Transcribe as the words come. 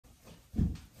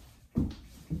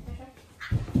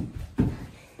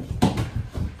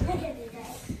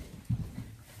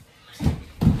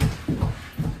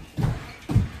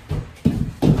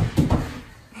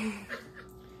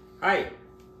Hi!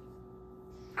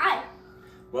 Hi!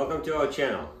 Welcome to our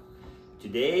channel.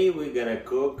 Today we're gonna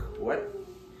cook what?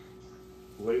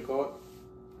 What do you call it?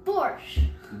 Borsch.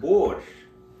 Borsch.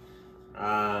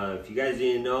 If you guys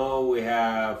didn't know, we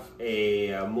have a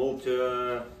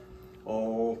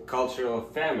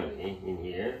multicultural family in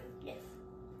here. Yes.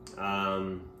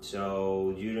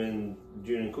 So during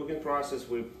cooking process,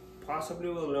 we possibly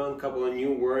will learn a couple of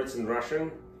new words in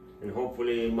Russian, and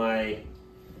hopefully my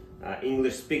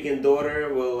English-speaking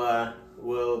daughter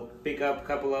will pick up a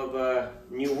couple of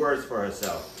new words for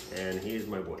herself. And here's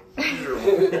my boy.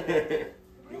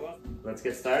 Let's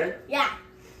get started. Yeah.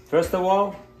 First of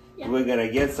all, Yeah. we're gonna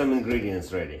get some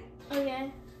ingredients ready.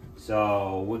 Okay.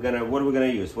 So what are we gonna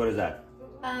use? What is that?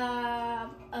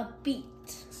 A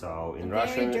beet. So in a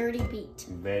Russian, very dirty beet.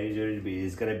 very dirty beet.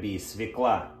 It's gonna be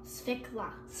svikla. Svikla.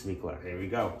 Svikla. Here we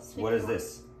go. Svikla. What is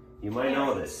this? You might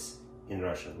know this in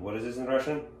Russian. What is this in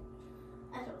Russian?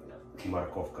 I don't know.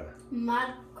 Markovka.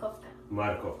 Markovka.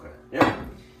 Markovka. Yeah.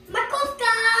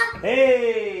 Markovka!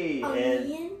 Hey! And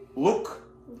Onion. look.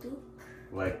 Luke.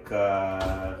 Like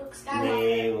Luke Skywalker.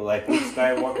 name like Luke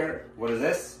Skywalker. What is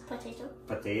this? Potato.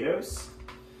 Potatoes.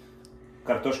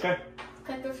 Картошка.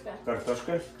 Картошка.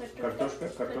 Картошка. Картошка.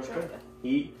 Картошка.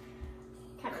 И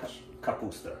Cabbage.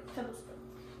 капуста. Kapusta.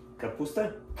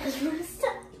 Капуста?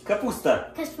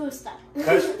 Kapusta. Капуста. Kapusta.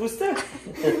 Капуста?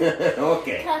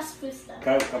 Okay.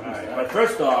 Kapusta. But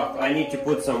first off, I need to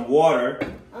put some water.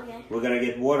 Okay. We're gonna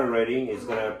get water ready. We're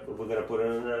gonna put it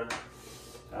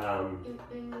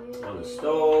on the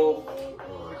stove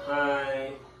on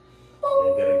high.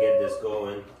 We're gonna get this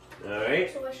going. All right.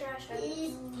 So where should I start?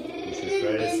 You should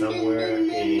spread it somewhere in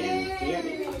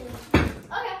here.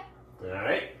 Okay. All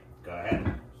right. Go ahead.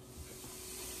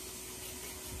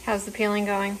 How's the peeling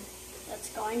going? That's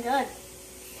going good.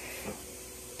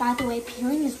 By the way,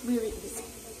 peeling is really easy.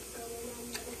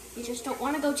 You just don't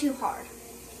want to go too hard,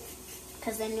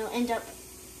 because then you'll end up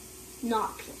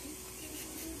not peeling.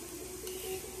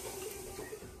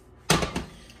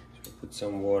 Put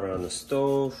some water on the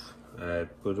stove. I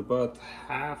put about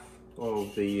half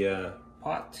of the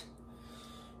pot.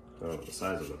 I don't know the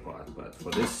size of the pot, but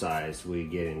for this size, we're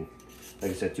getting,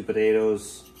 like I said, 2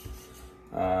 potatoes,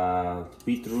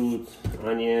 beetroot,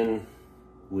 onion.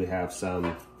 We have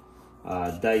some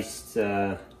diced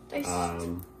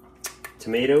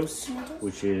tomatoes,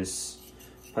 which is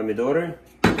pomidori.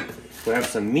 We have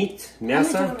some meat,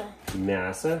 мясо.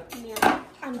 Мясо. Yeah,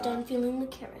 I'm done peeling the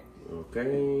carrot.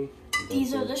 Okay.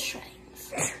 These are the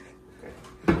shreddings. Okay.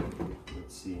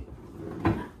 Let's see.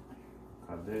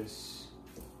 Cut this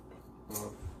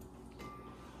off.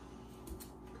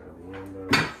 Cut the end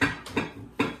off.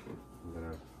 I'm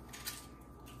gonna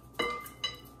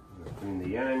clean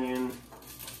the onion.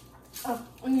 Oh,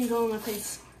 I need to go on my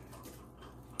face.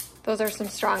 Those are some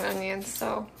strong onions,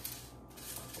 so.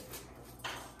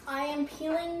 I am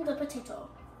peeling the potato.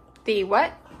 The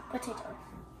what? Potato.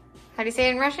 How do you say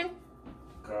it in Russian?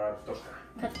 Картошка.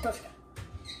 Kartoshka.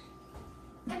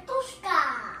 Kartoshka!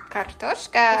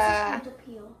 Kartoshka. This is going to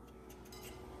peel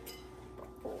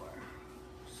before.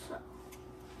 So.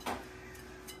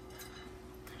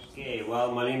 Okay, while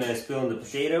Malina is peeling the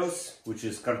potatoes, which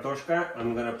is kartoshka,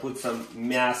 I'm gonna put some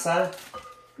мясо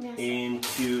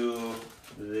into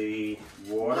the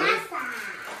water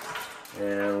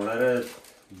and let it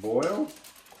boil.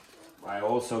 I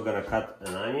also gonna cut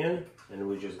an onion and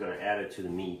we're just gonna add it to the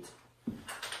meat.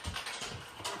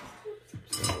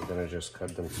 So we're gonna just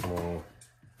cut them small.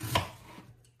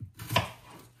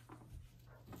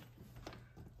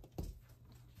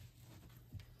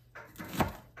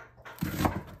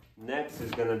 Next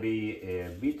is gonna be a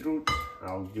beetroot.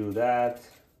 I'll do that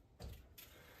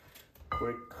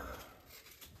quick.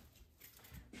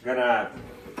 Gonna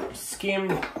skim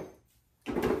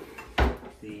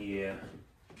the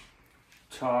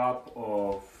top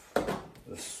of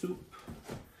the soup,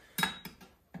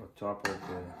 on top of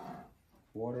the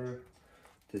water.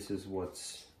 This is what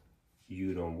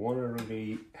you don't want to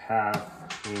really have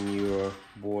in your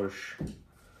borscht.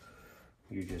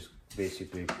 You just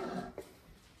basically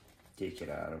take it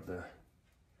out of the...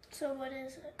 So what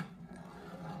is it?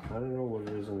 I don't know what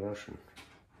it is in Russian,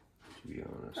 to be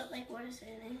honest. But like, what is it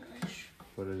in English?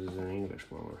 What is it in English,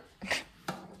 Mama?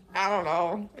 I don't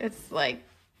know. It's like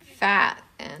fat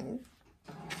and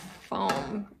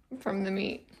foam from the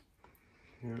meat.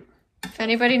 Yeah. If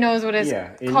anybody knows what it's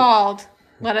Yeah, called,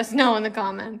 let us know in the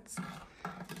comments.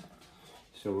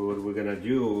 So what we're gonna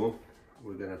do,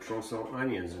 we're gonna throw some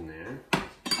onions in there.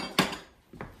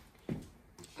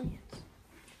 Onions.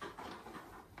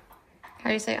 How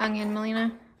do you say onion,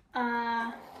 Melina?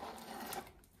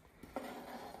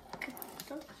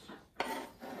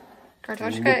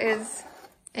 Kartoshka is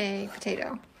a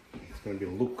potato. It's gonna be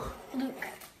Luke. Luke.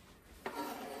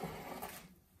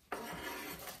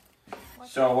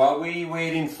 So while we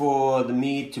waiting for the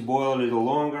meat to boil a little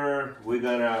longer, we're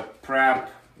gonna prep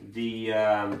the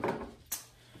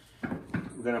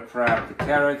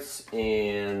carrots,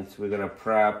 and we're gonna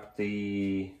prep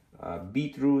the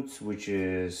beetroots, which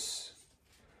is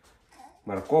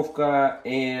markovka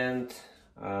and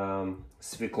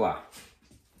svikla.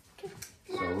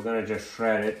 So we're gonna just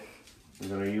shred it. We're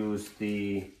gonna use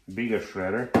the bigger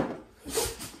shredder,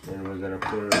 and we're gonna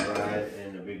put it right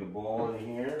in a bigger bowl in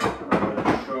here. I'm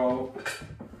gonna show,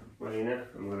 Marina,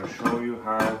 I'm gonna show you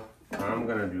how I'm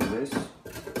gonna do this. So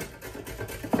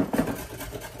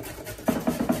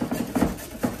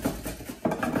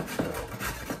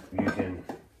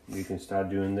you can start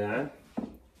doing that.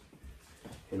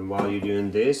 And while you're doing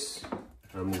this,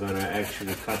 I'm gonna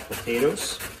actually cut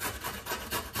potatoes.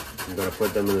 I'm gonna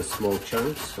put them in the small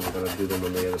chunks. I'm gonna do them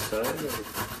on the other side.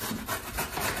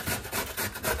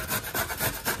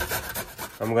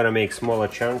 I'm gonna make smaller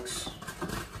chunks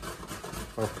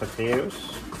of potatoes.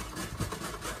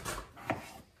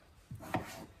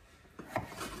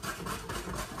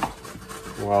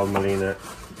 While Melina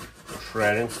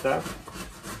shredding stuff.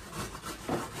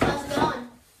 How's it going?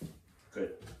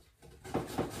 Good.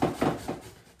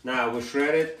 Now we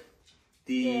shredded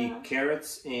the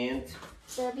carrots and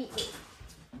The beetroot.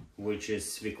 which is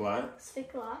svikla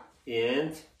Svikla.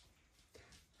 and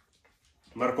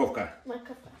markovka.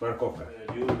 Markovka.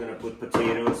 We're gonna put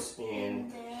potatoes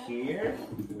in here,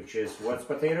 which is what's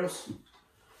potatoes?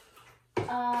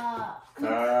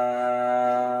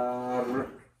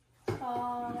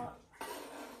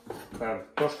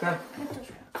 Kartoshka.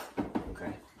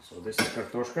 Okay, so this is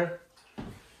kartoshka.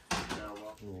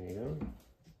 There you go.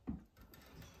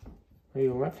 Are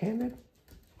you left-handed?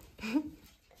 There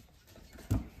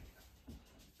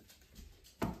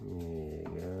you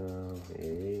go.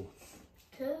 Hey.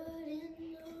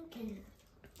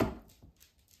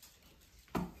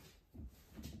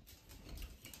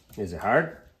 Is it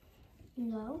hard?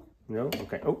 No. No?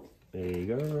 Okay. Oh, there you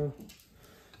go.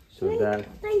 So that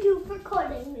Thank you for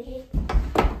calling me.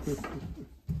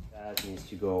 that needs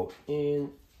to go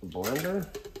in the blender.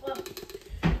 Well,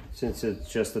 Since it's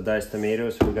just the diced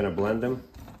tomatoes, we're gonna blend them.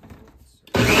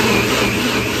 I'm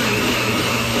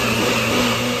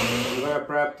gonna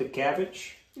prep the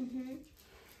cabbage.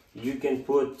 You can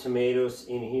put tomatoes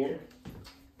in here,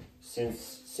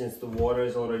 since the water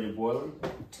is already boiling.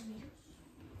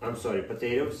 I'm sorry,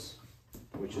 potatoes,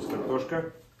 which is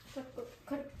kartoshka.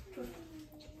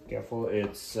 Careful,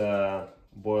 it's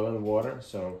boiling water,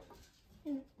 so.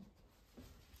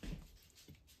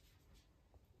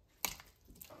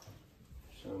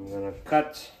 So I'm gonna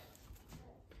cut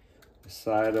the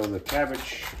side of the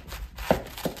cabbage.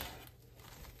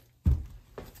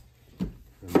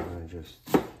 I'm gonna just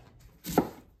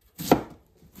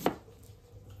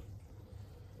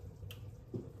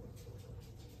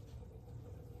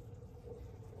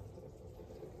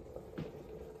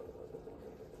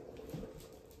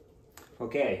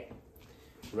okay,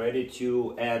 ready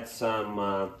to add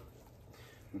some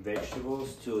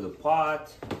vegetables to the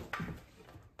pot.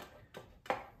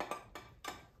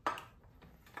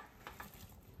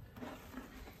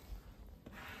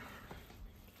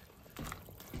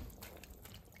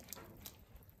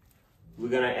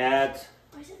 We're gonna add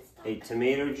a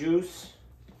tomato juice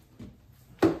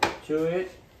to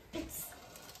it. it's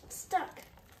stuck.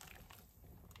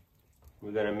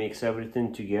 We're gonna mix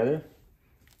everything together.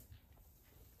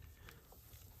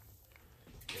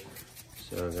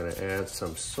 So I'm gonna add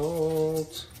some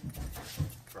salt.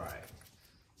 Try it.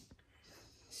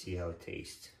 See how it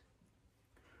tastes.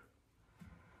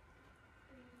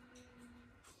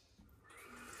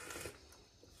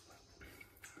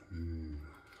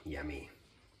 Yummy.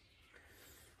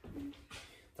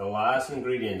 The last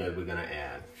ingredient that we're gonna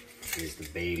add is the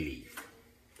bay leaf.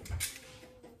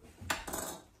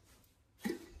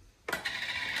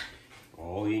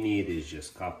 All you need is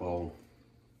just couple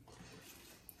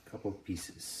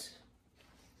pieces.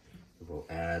 We'll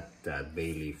add that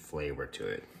bay leaf flavor to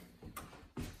it.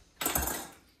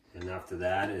 And after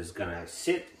that, it's gonna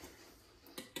sit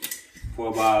for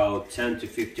about 10 to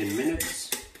 15 minutes.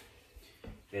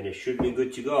 And it should be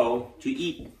good to go to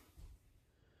eat.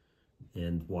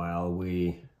 And while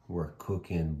we were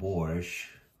cooking borscht,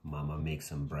 Mama makes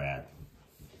some bread.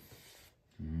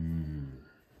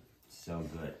 So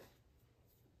good.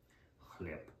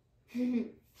 Chleb.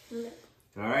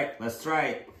 All right, let's try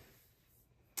it.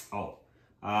 Oh,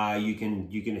 you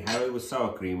can have it with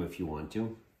sour cream if you want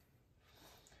to.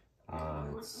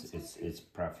 It's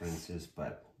preferences,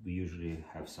 but we usually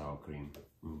have sour cream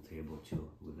on the table too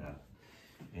with that,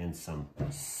 and some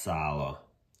salo,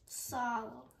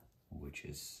 which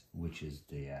is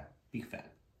the big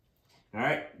fat. All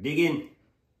right, dig in.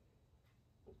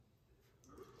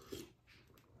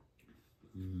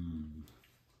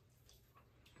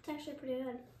 It's actually pretty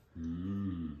good.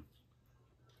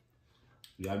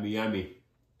 Yummy, yummy.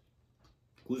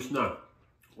 Вкусно.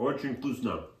 Очень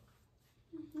вкусно.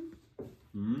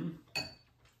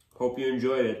 Hope you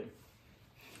enjoyed it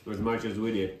as much as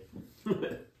we did.